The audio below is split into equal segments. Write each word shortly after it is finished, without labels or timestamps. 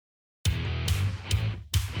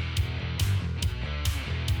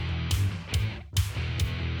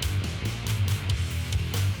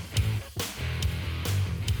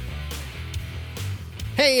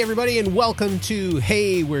Hey, everybody, and welcome to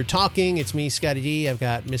Hey, We're Talking. It's me, Scotty D. I've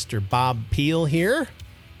got Mr. Bob Peel here.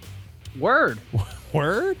 Word.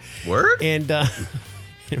 Word? Word? And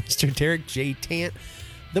Mr. Derek J. Tant,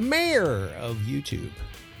 the mayor of YouTube.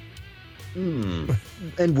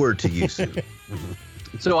 And word to you, Sue.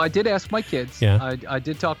 So I did ask my kids. Yeah. I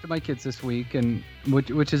did talk to my kids this week, and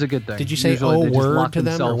which is a good thing. Did you say Usually they just word lock to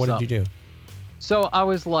them, or what themselves did you up. do? So I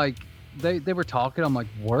was like, they were talking. I'm like,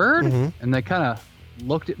 word? Mhm. And they kind of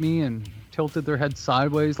looked at me and tilted their head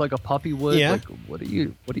sideways like a puppy would. Yeah. Like, what are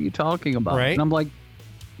you talking about? Right. And I'm like,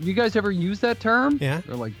 you guys ever use that term? Yeah.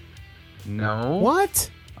 They're like, no. What?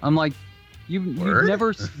 I'm like, you've Word?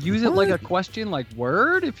 never use it like a Word? question, like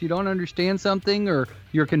word, if you don't understand something or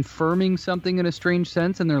you're confirming something in a strange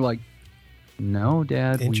sense, and they're like, no,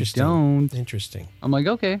 Dad, we Interesting. don't. Interesting. I'm like,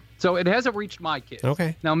 okay. So it hasn't reached my kids.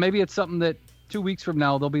 Okay. Now maybe it's something that 2 weeks from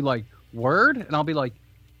now they'll be like, word? And I'll be like,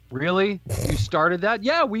 really? You started that?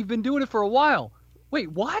 Yeah, we've been doing it for a while.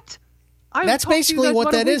 Wait, what? I That's talked to you basically guys what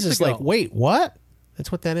about a that is. week It's ago. like, wait, what?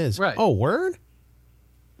 That's what that is. Right. Oh, word?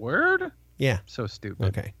 Word? Yeah. So stupid.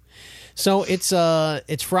 Okay. So it's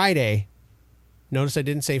Friday. Notice I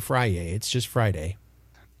didn't say Friday. It's just Friday.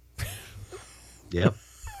 Yep,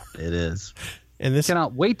 it is. And this.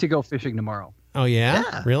 Cannot wait to go fishing tomorrow. Oh yeah?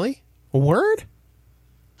 Yeah. Really? A word?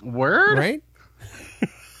 Word? Right?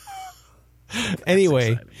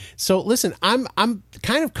 Anyway, exciting. so listen, I'm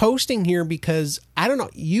kind of coasting here because I don't know.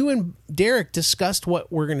 You and Derek discussed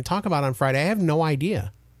what we're going to talk about on Friday. I have no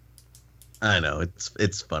idea. I know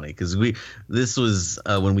it's funny because this was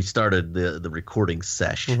when we started the recording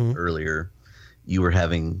session earlier. You were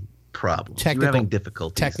having problems. You were having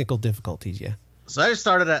difficulties. Technical difficulties, yeah. So I just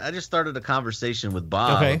started a conversation with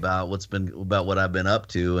Bob Okay. about what I've been up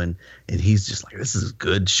to, and he's just like, this is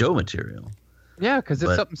good show material. Yeah, because it's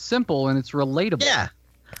But- something simple and it's relatable. Yeah,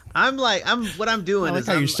 what I'm doing I like is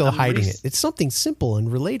how you're still I'm hiding it. It's something simple and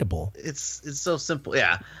relatable. It's so simple.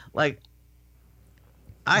 Yeah, like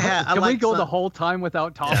I Can we like go the some- whole time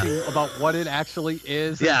without talking about what it actually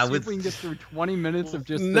is? Yeah, And see with- if we can get through 20 minutes of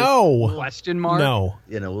just No. this question mark. No.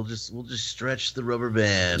 we'll just stretch the rubber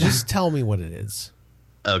band. Just tell me what it is.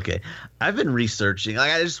 Okay, I've been researching.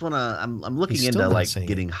 Like, I just want to. I'm looking He's into still not like saying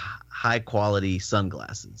getting high quality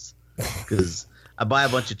sunglasses because I buy a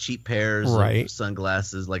bunch of cheap pairs Right. of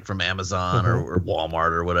sunglasses like from Amazon or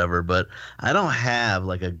Walmart or whatever. But I don't have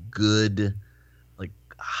like a good, like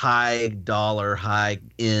high dollar, high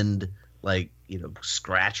end, like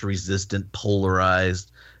scratch resistant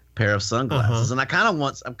polarized pair of sunglasses. And I kind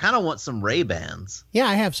of want some Ray-Bans. Yeah,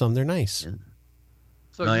 I have some. They're nice.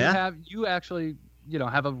 So Oh, you yeah? you actually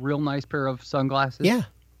have a real nice pair of sunglasses. Yeah.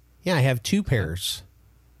 Yeah, I have two pairs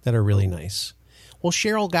that are really nice. Well,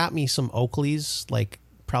 Cheryl got me some Oakleys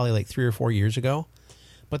probably 3 or 4 years ago,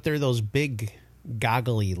 but they're those big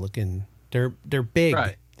goggly looking. They're big.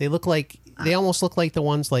 Right. They almost look like the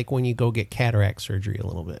ones like when you go get cataract surgery a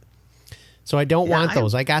little bit. So I don't want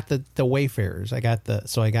those. I got the Wayfarers. I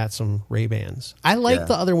got some Ray-Bans. I like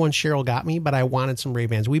the other ones Cheryl got me, but I wanted some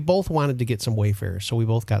Ray-Bans. We both wanted to get some Wayfarers, so we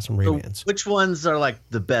both got some So Ray-Bans. which ones are like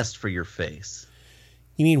the best for your face?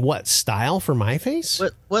 You mean what style for my face?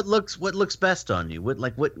 What looks best on you?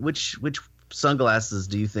 Which sunglasses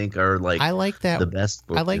do you think are like I like that. the best?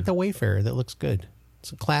 For I like you? the Wayfarer. That looks good.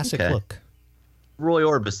 It's a classic Okay. look. Roy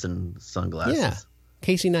Orbison sunglasses. Yeah.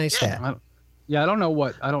 Casey Neistat. I don't know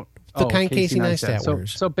what I don't. The kind Casey Neistat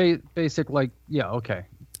So wears. basic, like, yeah, okay.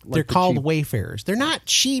 Like They're the called cheap- Wayfarers. They're not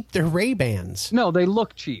cheap. They're Ray-Bans. No, they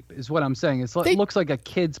look cheap, is what I'm saying. It looks like a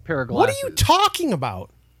kid's pair of What glasses. are you talking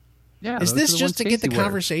about? Yeah, Is those this are the just ones to get the Casey wears.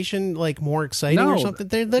 conversation more exciting or something?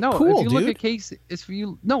 They're no, cool, if you dude. look at Casey,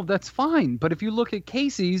 no, that's fine. But if you look at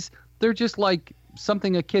Casey's, they're just like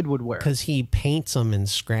something a kid would wear. Because he paints them and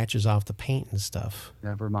scratches off the paint and stuff.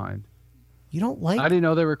 Never mind. You don't like? I didn't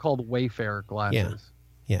know they were called Wayfarer glasses.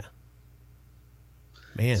 Yeah.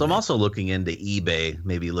 Man. So I'm also looking into eBay,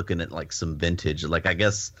 maybe looking at like some vintage, like I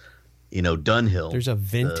guess, Dunhill. There's a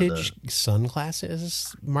vintage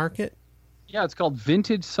sunglasses market. Yeah, it's called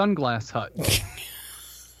Vintage Sunglass Hut.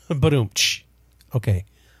 Ba-doom-tsh. Okay.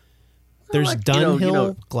 There's like,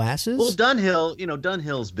 Dunhill glasses. Well,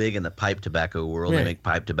 Dunhill's big in the pipe tobacco world. Right. They make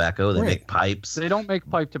pipe tobacco. They Right. make pipes. They don't make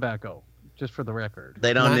pipe tobacco, just for the record.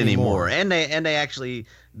 They don't Not anymore. anymore. And they actually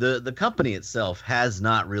the company itself has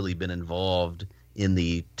not really been involved in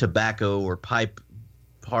the tobacco or pipe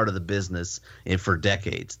part of the business for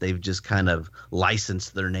decades. They've just kind of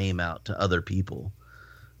licensed their name out to other people.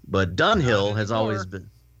 But Dunhill has always been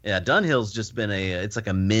Dunhill's just been it's like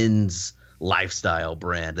a men's lifestyle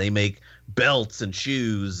brand. They make belts and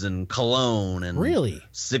shoes and cologne and really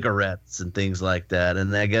cigarettes and things like that.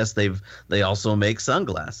 And I guess they also make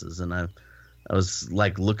sunglasses. And I was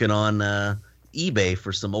like looking on eBay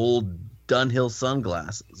for some old Dunhill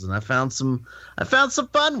sunglasses, and I found some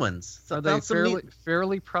fun ones. Are they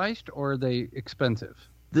fairly priced, or are they expensive?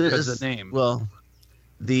 Because the name. Well,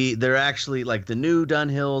 they're actually like the new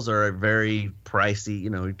Dunhills are very pricey. You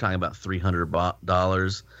know, you're talking about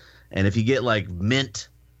 $300, and if you get like mint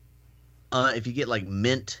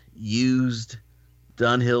used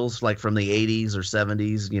Dunhills like from the 80s or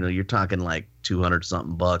 70s, you know, you're talking like 200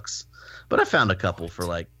 something bucks. But I found a couple for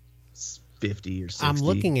like 50 or 60. I'm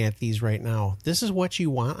looking at these right now. This is what you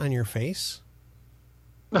want on your face?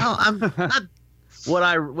 Well, I'm not. What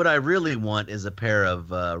I really want is a pair of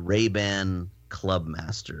Ray-Ban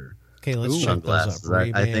Clubmaster. Okay, let's check those up.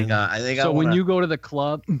 I think. So when you go to the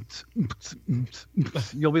club,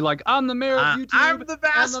 you'll be like, "I'm the mayor of YouTube. I'm the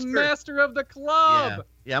master. I'm the master of the club."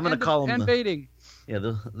 Yeah, I'm gonna call them baiting. Yeah,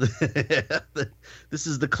 this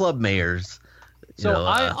is the club mayors. So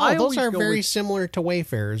those are very similar to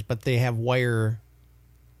Wayfarers, but they have wire.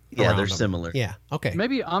 Yeah, they're them. similar. Yeah, okay.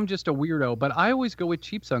 Maybe I'm just a weirdo, but I always go with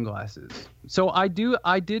cheap sunglasses. So I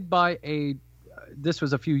did buy this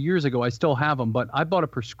was a few years ago. I still have them, but I bought a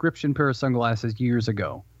prescription pair of sunglasses years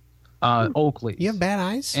ago. Oakley. You have bad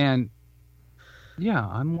eyes? And yeah,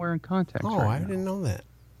 I'm wearing contacts. Oh, I didn't know that.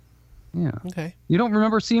 Yeah. Okay. You don't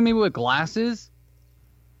remember seeing me with glasses?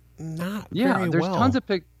 Not very there's well. Tons of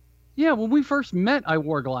Yeah, when we first met, I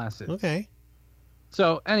wore glasses. Okay.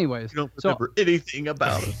 So, anyways. You don't remember anything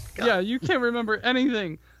about it. Yeah, you can't remember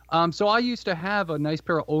anything. So I used to have a nice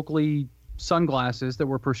pair of Oakley sunglasses that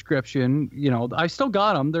were prescription. You know, I still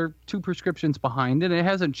got them. They're 2 prescriptions behind, and it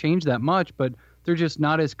hasn't changed that much, but they're just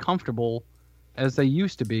not as comfortable as they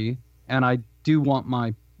used to be. And I do want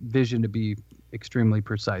my vision to be extremely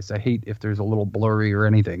precise. I hate if there's a little blurry or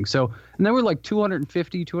anything. So, and they were like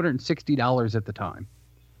 $250, $260 at the time.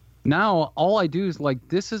 Now, all I do is like,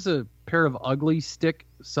 this is a pair of ugly stick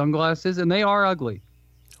sunglasses, and they are ugly.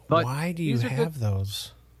 But why do you have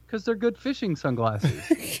those? Because they're good fishing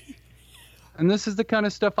sunglasses. And this is the kind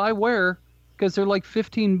of stuff I wear because they're like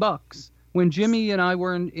 $15. When Jimmy and I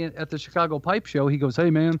were at the Chicago Pipe Show, he goes,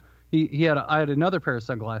 "Hey, man," I had another pair of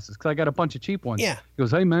sunglasses because I got a bunch of cheap ones. Yeah. He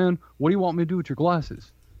goes, "Hey, man, what do you want me to do with your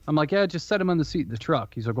glasses?" I'm like, "Yeah, just set them on the seat of the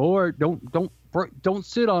truck." He's like, "All right, don't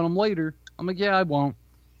sit on them later." I'm like, "Yeah, I won't."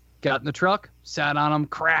 Got in the truck, sat on them,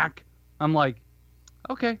 crack. I'm like,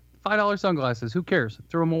 okay, $5 sunglasses. Who cares?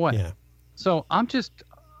 Throw them away. Yeah. So I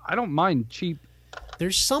don't mind cheap.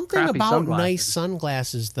 There's something about nice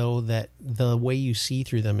sunglasses, though, that the way you see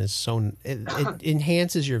through them is it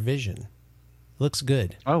enhances your vision. Looks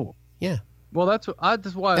good. Oh. Yeah. Well, that's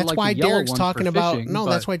why I like why the yellow Derek's ones talking for about fishing,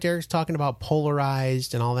 that's why Derek's talking about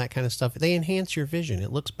polarized and all that kind of stuff. They enhance your vision.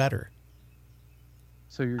 It looks better.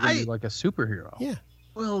 So you're going to be like a superhero. Yeah.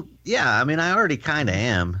 Well, yeah. I mean, I already kind of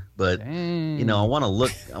am, but you know, I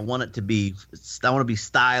want to be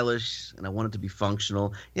stylish, and I want it to be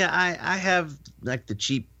functional. Yeah, I have like the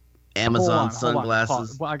cheap Amazon sunglasses. Hold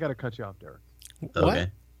on. Well, I got to cut you off, Derek. Okay. What?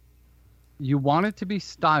 You want it to be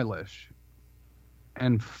stylish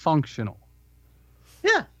and functional.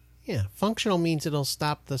 Yeah. Yeah. Functional means it'll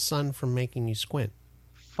stop the sun from making you squint.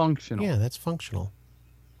 Functional. Yeah, that's functional.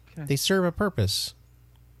 Okay. They serve a purpose.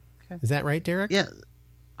 Okay. Is that right, Derek? Yeah.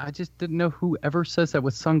 I just didn't know who ever says that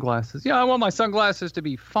with sunglasses. Yeah, I want my sunglasses to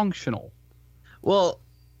be functional. Well,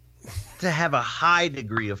 to have a high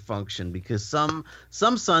degree of function, because some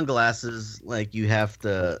sunglasses, like, you have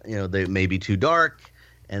to, you know, they may be too dark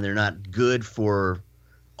and they're not good for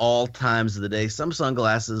all times of the day. Some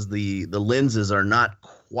sunglasses, the lenses are not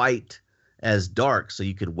quite as dark, so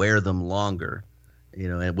you could wear them longer, you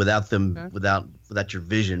know, and without your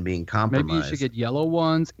vision being compromised. Maybe you should get yellow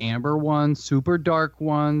ones, amber ones, super dark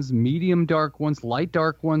ones, medium dark ones, light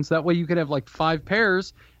dark ones. That way you could have like 5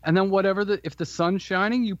 pairs, and then if the sun's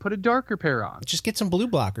shining, you put a darker pair on. Just get some blue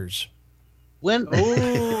blockers.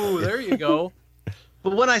 Oh, there you go.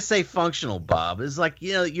 But when I say functional, Bob, it's like,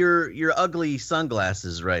 you know, your ugly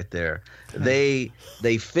sunglasses right there. They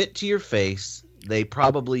fit to your face. They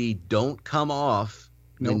probably don't come off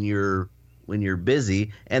when you're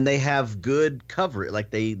busy, and they have good coverage. Like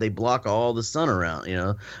they block all the sun around, you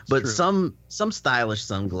know. But some stylish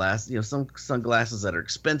sunglasses, you know, some sunglasses that are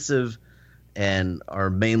expensive and are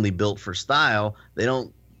mainly built for style, they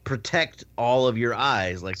don't protect all of your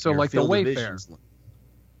eyes, like so, like the Wayfarer.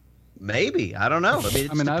 Maybe, I don't know.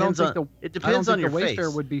 I mean, I don't think it depends on your face. The Wayfarer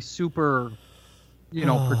would be super, you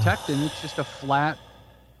know, protecting. It's just a flat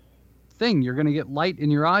thing. You're going to get light in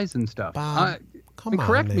your eyes and stuff. Bob, come on,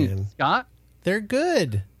 correct man. me, Scott. They're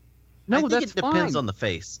good. No, I think that's it depends fine. on the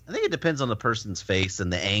face. I think it depends on the person's face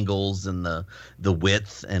and the angles and the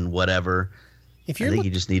width and whatever. If I you're think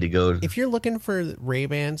you just need to go. if you're looking for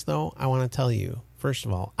Ray-Bans, though, I want to tell you, first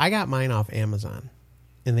of all, I got mine off Amazon,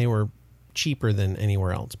 and they were cheaper than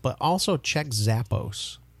anywhere else. But also check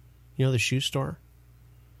Zappos. You know the shoe store?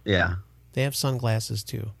 Yeah. They have sunglasses,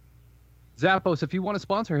 too. Zappos, if you want to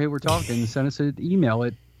sponsor Hey We're Talking, send us an email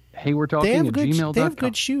at heywe'retalking@gmail.com. They have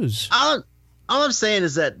good shoes. All I'm saying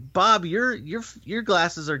is that, Bob, your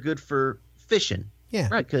glasses are good for fishing. Yeah.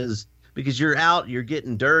 Right. Because you're out, you're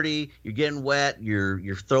getting dirty, you're getting wet,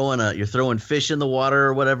 you're throwing fish in the water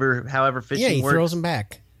or whatever, however fishing Yeah, he works. throws them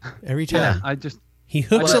back every time. Yeah, I just He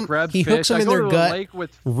hooks them. grab He fish. hooks them I in go their to a gut, lake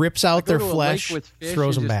with- rips out go their to a lake flesh, with fish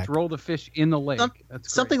throws and them just back. Throw the fish in the lake. That's great.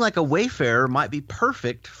 Something like a Wayfarer might be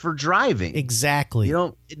perfect for driving. Exactly.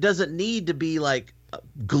 It doesn't need to be like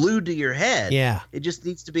glued to your head. Yeah. It just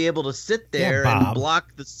needs to be able to sit there Bob. and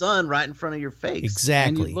block the sun right in front of your face. And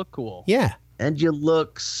Exactly. you look cool. Yeah. And you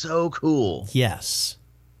look so cool. Yes.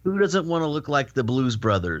 Who doesn't want to look like the Blues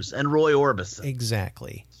Brothers and Roy Orbison?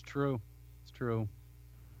 Exactly. It's true. It's true.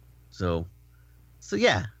 So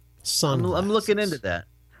yeah, Sunglasses. I'm looking into that.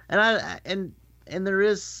 And there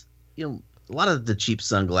is, a lot of the cheap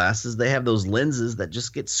sunglasses, they have those lenses that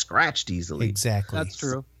just get scratched easily. Exactly. That's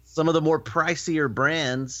true. Some of the more pricier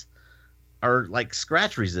brands are like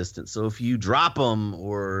scratch resistant. So if you drop them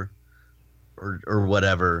or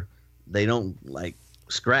whatever, they don't like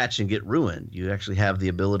scratch and get ruined. You actually have the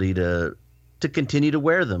ability to continue to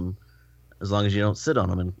wear them as long as you don't sit on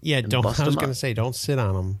them and Yeah, and don't. bust I was them going to up. say, don't sit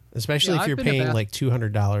on them, especially Yeah, if you're I've been to paying Bass- like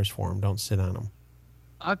 $200 for them. Don't sit on them.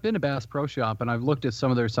 I've been to Bass Pro Shop and I've looked at some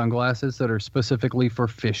of their sunglasses that are specifically for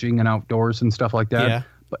fishing and outdoors and stuff like that. Yeah.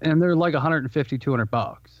 And they're like $150,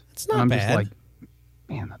 $200. It's And not I'm bad, just like,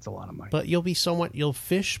 man, that's a lot of money. but you'll be you'll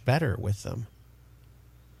fish better with them.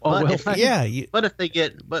 Oh, But well, if- Yeah,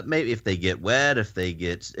 maybe if they get wet, if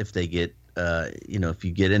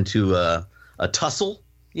you get into a tussle,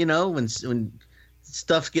 when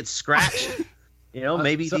stuff gets scratched,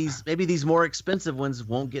 maybe so- these more expensive ones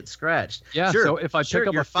won't get scratched. yeah, Sure, so if I sure, pick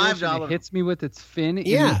up your a fish and $5 it hits me with its fin in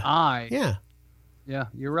Yeah. the eye, yeah,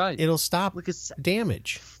 you're right. it'll stop Look at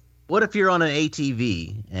damage. what if you're on an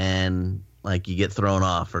ATV and like you get thrown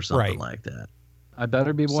off or something Right. like that? I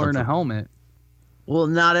better be wearing a Something. helmet. Well,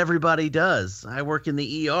 not everybody does. I work in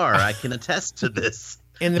the ER. I can attest to this.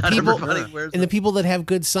 And the Not people everybody wears and the people that have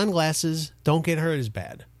good sunglasses don't get hurt as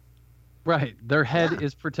bad. Right. Their head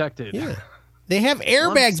is protected. Yeah, they have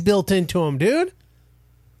airbags built into them, dude.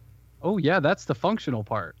 Oh, yeah, that's the functional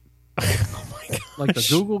part. Oh my god! Like the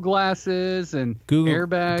Google glasses and Google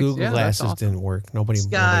airbags. Google Yeah, that's glasses awesome. didn't work. Nobody. This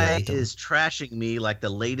nobody guy liked them. is trashing me like the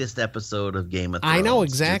latest episode of Game of Thrones. I know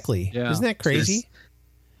exactly. Yeah. Isn't that crazy?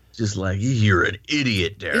 Just like, you're an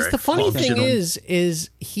idiot, Derek. It's the funny thing Functional. is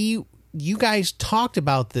you guys talked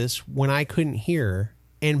about this when I couldn't hear,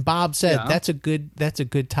 and Bob said Yeah. that's a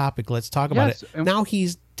good topic. Let's talk about Yes, it. and- Now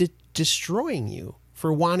he's destroying you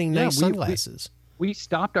for wanting Yeah, nice we- sunglasses. We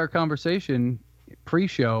stopped our conversation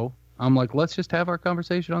pre-show. I'm like, let's just have our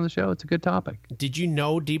conversation on the show. It's a good topic. Did you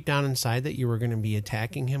know deep down inside that you were going to be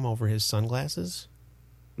attacking him over his sunglasses?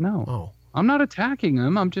 No, Oh, I'm not attacking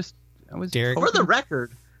him. I was Derek. For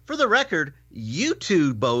the record, you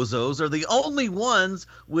two bozos are the only ones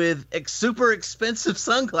with super expensive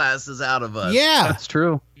sunglasses out of us. yeah. That's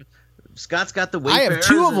true. Scott's got the I have Wayfarers,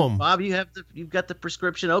 two of and them. Bob, you've got the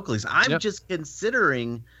prescription Oakleys. I'm Yep. just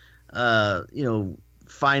considering,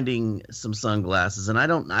 finding some sunglasses, and I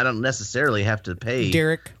don't necessarily have to pay.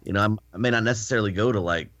 Derek, I may not necessarily go to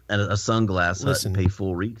like a sunglass hut Listen. and pay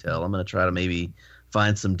full retail. I'm going to try to maybe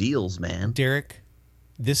find some deals, man. Derek,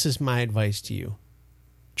 this is my advice to you.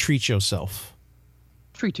 Treat yourself.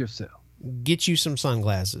 Treat yourself. Get you some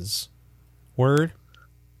sunglasses. Word?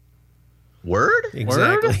 Word?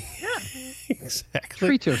 Exactly. Exactly.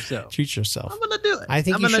 Treat yourself. Treat yourself. I'm going to do it. I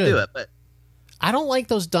think I'm you gonna should. do it, but I don't like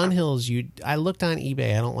those Dunhills. I looked on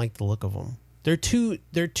eBay. I don't like the look of them. They're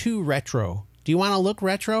too retro. Do you want to look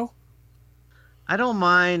retro? I don't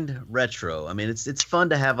mind retro. I mean, it's fun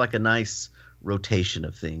to have like a nice rotation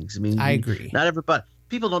of things. I mean, I agree. Not everybody.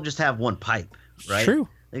 People don't just have one pipe, right? True.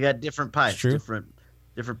 They got different pipes, True.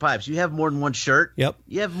 different pipes. You have more than one shirt. Yep.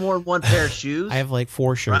 You have more than one pair of shoes. I have like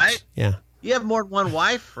 4 shirts. Right? Yeah. You have more than one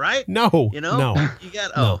wife, right? No. You know. No. You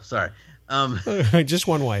got. No. Oh, sorry. Just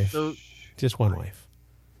one wife. So Just one wife.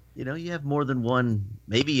 you have more than one.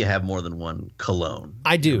 Maybe you have more than one cologne.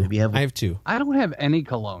 I do. Maybe you have. I have 2. I don't have any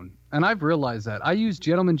cologne, and I've realized that. I use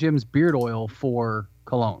Gentleman Jim's beard oil for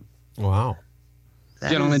cologne. Wow.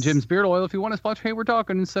 Gentleman Jim's Beard Oil. If you want to sponsor Hey We're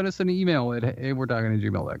Talking, send us an email at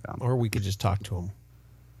heywe'retalking@gmail.com. Or we could just talk to him.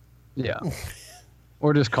 Yeah.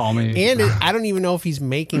 Or just call me. And I don't even know if he's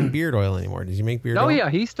making beard oil anymore. Does he make beard oil? Oh, yeah,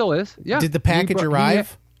 he still is. Yeah. Did the package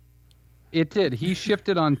arrive? It did. He shipped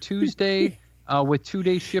it on Tuesday with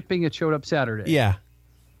 2-day shipping. It showed up Saturday. Yeah.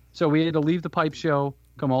 So we had to leave the pipe show,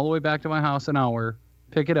 come all the way back to my house an hour,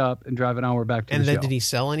 pick it up, and drive an hour back to the show. And then did he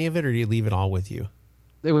sell any of it, or did he leave it all with you?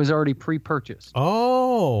 It was already pre-purchased.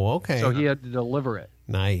 Oh, okay. So he had to deliver it.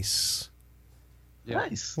 Nice. Yeah.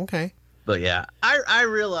 Nice. Okay. But yeah, I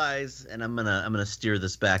realize, and I'm gonna steer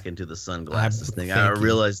this back into the sunglasses thing. I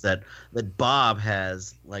realize that Bob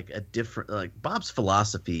has like a different, like Bob's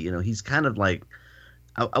philosophy. You know, he's kind of like,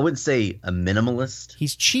 I wouldn't say a minimalist.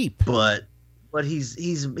 He's cheap, but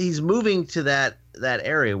he's moving to that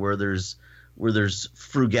area where there's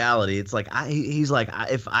frugality. It's like he's like,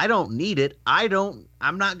 if I don't need it, I'm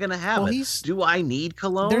not gonna have it. Do I need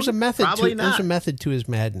cologne? There's a method. Probably not. There's a method to his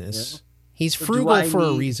madness. Yeah. He's So frugal for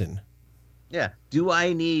a reason. Yeah. Do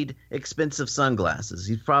I need expensive sunglasses?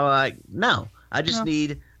 He's probably like, no. I just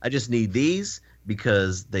need these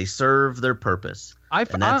because they serve their purpose.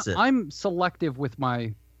 And that's it. I'm selective with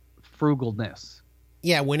my frugalness.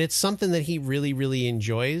 Yeah, when it's something that he really, really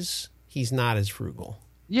enjoys, he's not as frugal.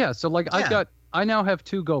 Yeah, so like I now have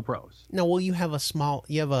 2 GoPros. No, well, you have a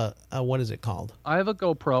what is it called? I have a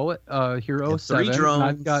GoPro, Hero 7. 3 drones. And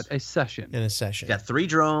I've got a Session. In a Session. He's got 3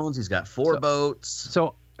 drones. He's got 4 boats.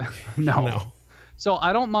 So, no. So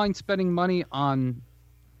I don't mind spending money on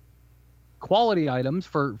quality items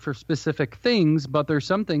for specific things, but there's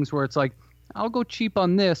some things where it's like, I'll go cheap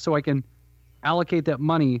on this so I can allocate that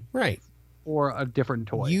money right for a different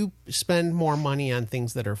toy. You spend more money on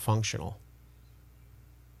things that are functional.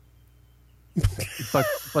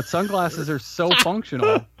 But sunglasses are so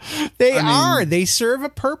functional. They are. They serve a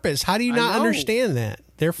purpose. How do you not understand that?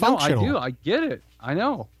 They're functional. No, I do. I get it. I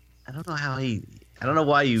know. I don't know how I don't know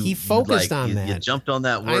why he focused on that. You jumped on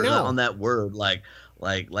that word. On that word, like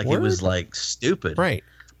it was like stupid. Right.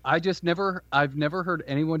 I've never heard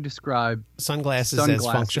anyone describe sunglasses as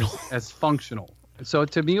functional. As functional. So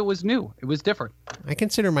to me, it was new. It was different. I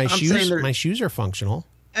consider my shoes. My shoes are functional.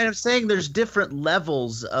 And I'm saying there's different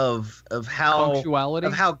levels of how punctuality,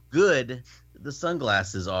 of how good the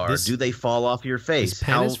sunglasses are. Do they fall off your face? This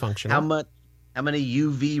pen is functional. How many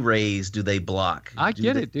UV rays do they block? I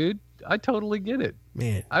get it, dude. I totally get it.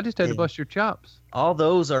 Man, I just had to bust your chops. All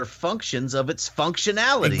those are functions of its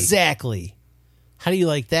functionality. Exactly. How do you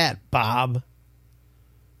like that, Bob?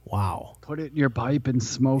 Wow. Put it in your pipe and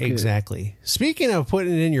smoke it. Exactly. Speaking of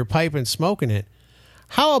putting it in your pipe and smoking it,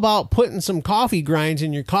 how about putting some coffee grinds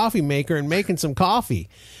in your coffee maker and making some coffee?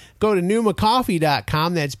 Go to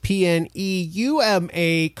pneumacoffee.com. That's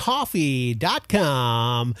PNEUMA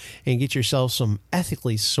coffee.com and get yourself some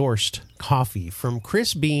ethically sourced coffee from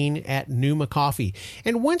Chris Bean at Pneuma Coffee.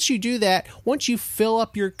 And once you do that, once you fill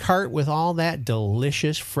up your cart with all that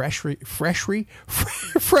delicious freshly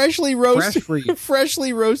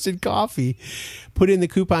roasted coffee, put in the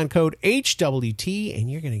coupon code HWT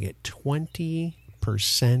and you're going to get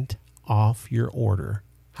 20% off your order.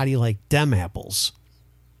 How do you like them apples?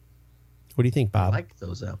 What do you think, Bob? I like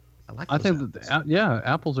those apples. I think that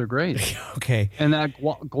apples are great. Okay. And that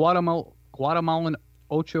Guatemalan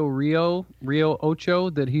Ocho Rio Ocho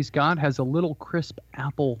that he's got has a little crisp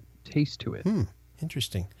apple taste to it.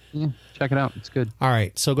 Interesting. Yeah, check it out. It's good. All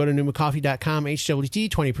right. So go to pneumacoffee.com, HWT,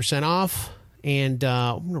 20% off. And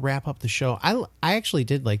I'm going to wrap up the show. I actually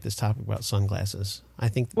did like this topic about sunglasses. I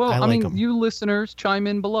think I like them. You listeners chime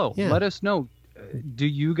in below. Yeah. Let us know. Do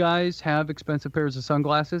you guys have expensive pairs of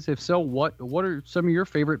sunglasses? If so, what are some of your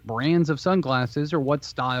favorite brands of sunglasses or what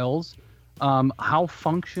styles? How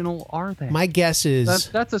functional are they? My guess is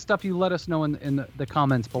that's the stuff you let us know in the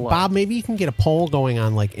comments below. Bob, maybe you can get a poll going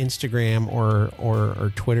on like Instagram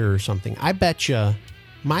or Twitter or something. I bet you.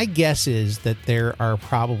 My guess is that there are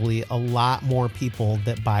probably a lot more people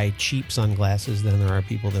that buy cheap sunglasses than there are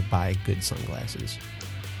people that buy good sunglasses.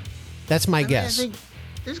 That's my guess. I think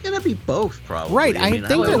there's going to be both, probably. Right. I think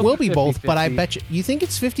there will be 50-50. both, but I bet you. You think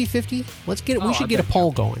it's 50-50? Let's get it. We should get a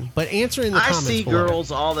poll going. But answer in the comments I see below.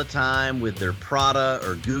 girls all the time with their Prada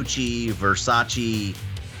or Gucci, Versace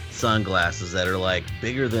sunglasses that are like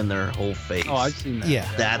bigger than their whole face. Oh, I've seen that. Yeah.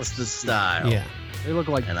 That's the style. Yeah. They look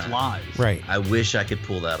like flies. Right. I wish I could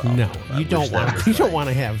pull that off. No, you don't want. You don't want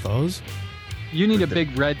to have those. You need a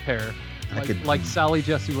big red pair, like Sally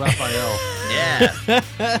Jesse Raphael. Yeah.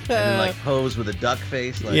 And like pose with a duck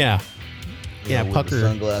face. Like, Yeah. Yeah. with the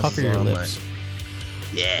sunglasses Pucker your on, lips.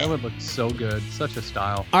 Yeah. That would look so good. Such a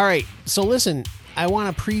style. All right. So listen, I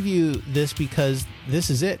want to preview this because this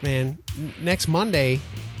is it, man. Next Monday,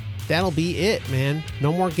 that'll be it, man.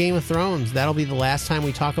 No more Game of Thrones. That'll be the last time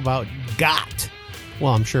we talk about GOT.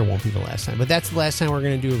 Well, I'm sure it won't be the last time, but that's the last time we're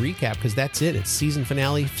going to do a recap because that's it. It's season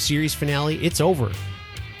finale, series finale. It's over.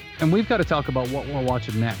 And we've got to talk about what we're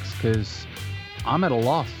watching next because I'm at a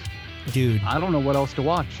loss. Dude. I don't know what else to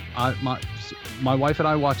watch. My wife and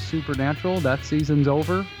I watched Supernatural. That season's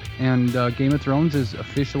over. And Game of Thrones is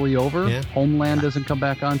officially over. Yeah. Homeland doesn't come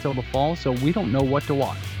back on until the fall, so we don't know what to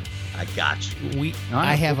watch. I got you.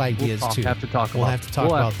 I have ideas too. We'll have to talk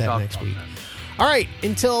about that next week. All right.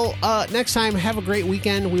 Until next time, have a great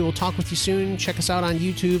weekend. We will talk with you soon. Check us out on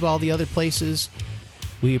YouTube, all the other places.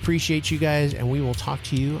 We appreciate you guys, and we will talk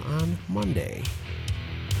to you on Monday.